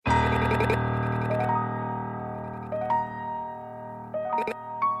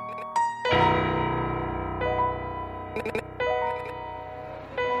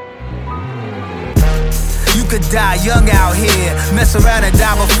could die young out here. Mess around and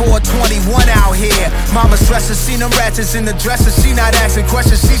die before 21 out here. Mama stressing, seen them ratchets in the dresser. She not asking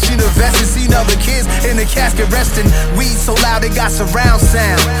questions, she seen the vests and seen other kids in the casket resting. Weed so loud it got surround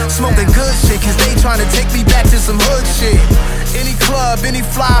sound. Smoking good shit, cause they trying to take me back to some hood shit. Any club, any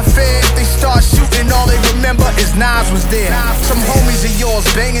fly fair, if they start shooting, all they remember is Nas was there. Some homies of yours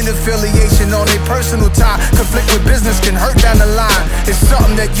banging affiliation on their personal time. Conflict with business can hurt down the line. It's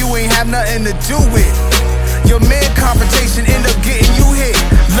something that you ain't have nothing to do with. Your man confrontation end up getting you hit.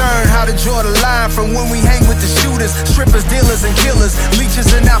 Learn how to draw the line from when we hang with the shooters, strippers, dealers, and killers,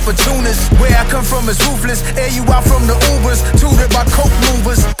 leeches and opportunists. Where I come from is ruthless, air you out from the Ubers, tutored by coke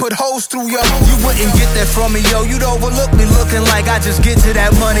movers, put holes through yo. You wouldn't get that from me, yo. You'd overlook me looking like I just get to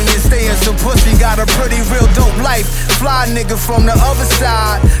that money and stay in some pussy. Got a pretty real dope life, fly nigga from the other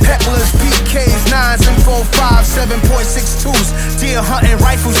side. Hecklers, PKs, 9s and 4.5, 7.62s, deer hunting,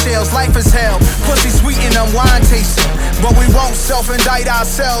 rifle shells, life is hell. Pussy sweet and I'm wine tasting, but we won't self-indict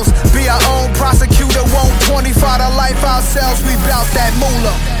ourselves. Be our own prosecutor, won't 25 to life ourselves. We bout that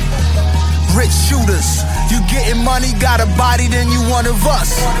moolah. Rich shooters, you getting money, got a body, then you one of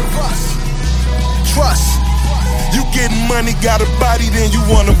us. Trust. You getting money, got a body, then you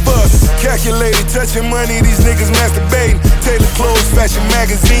one of us. Calculated, touching money, these niggas masturbating. Tailor clothes, fashion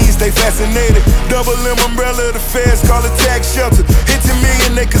magazines, they fascinated. Double M umbrella, the feds call it tax shelter. Hit $10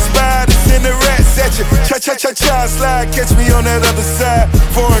 million, they conspire to send the rats at you. Cha-cha-cha-cha, slide, catch me on that other side.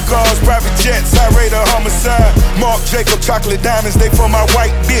 Foreign cars, private jets, high rate of homicide. Mark Jacob, chocolate diamonds, they for my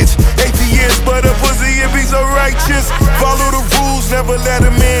white bitch. 18 years, but a pussy if he's so righteous. Follow the rules, never let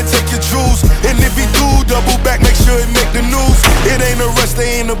a man take your jewels. And if he do, double back, make sure it make the news. It ain't a rush,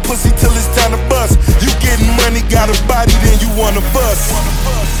 they ain't a pussy till it's time to bust. You getting money, got a body, then you wanna bust.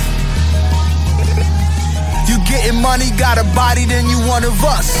 You getting money, got a body, then you one of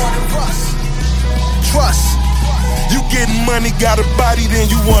us. Trust. You getting money, got a body, then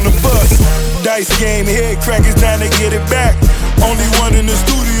you wanna bust. Dice game, head crackers down to get it back. Only one in the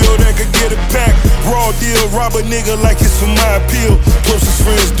studio that could get it back. Raw deal, rob a nigga like it's for my appeal. Closest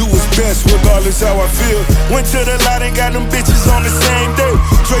friends do his best, regardless how I feel. Went to the lot and got them bitches on the same day.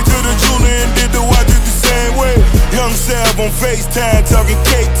 Straight to the jeweler and did the watch it the same way. Young Sav on FaceTime, talking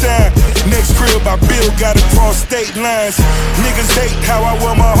cake time. Next crib I build, gotta cross state lines. Niggas hate how I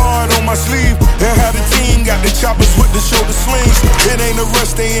wear my heart on my sleeve, and how the team got the choppers with the shoulder slings. It ain't a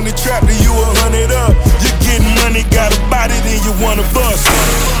rush, they in the trap, then you 100 up. You getting money, got a body, then you wanna bust.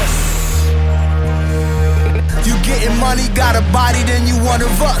 You getting money, got a body, then you one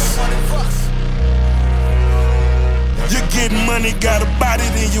of us. You getting money, got a body,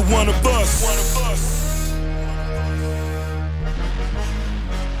 then you wanna bust.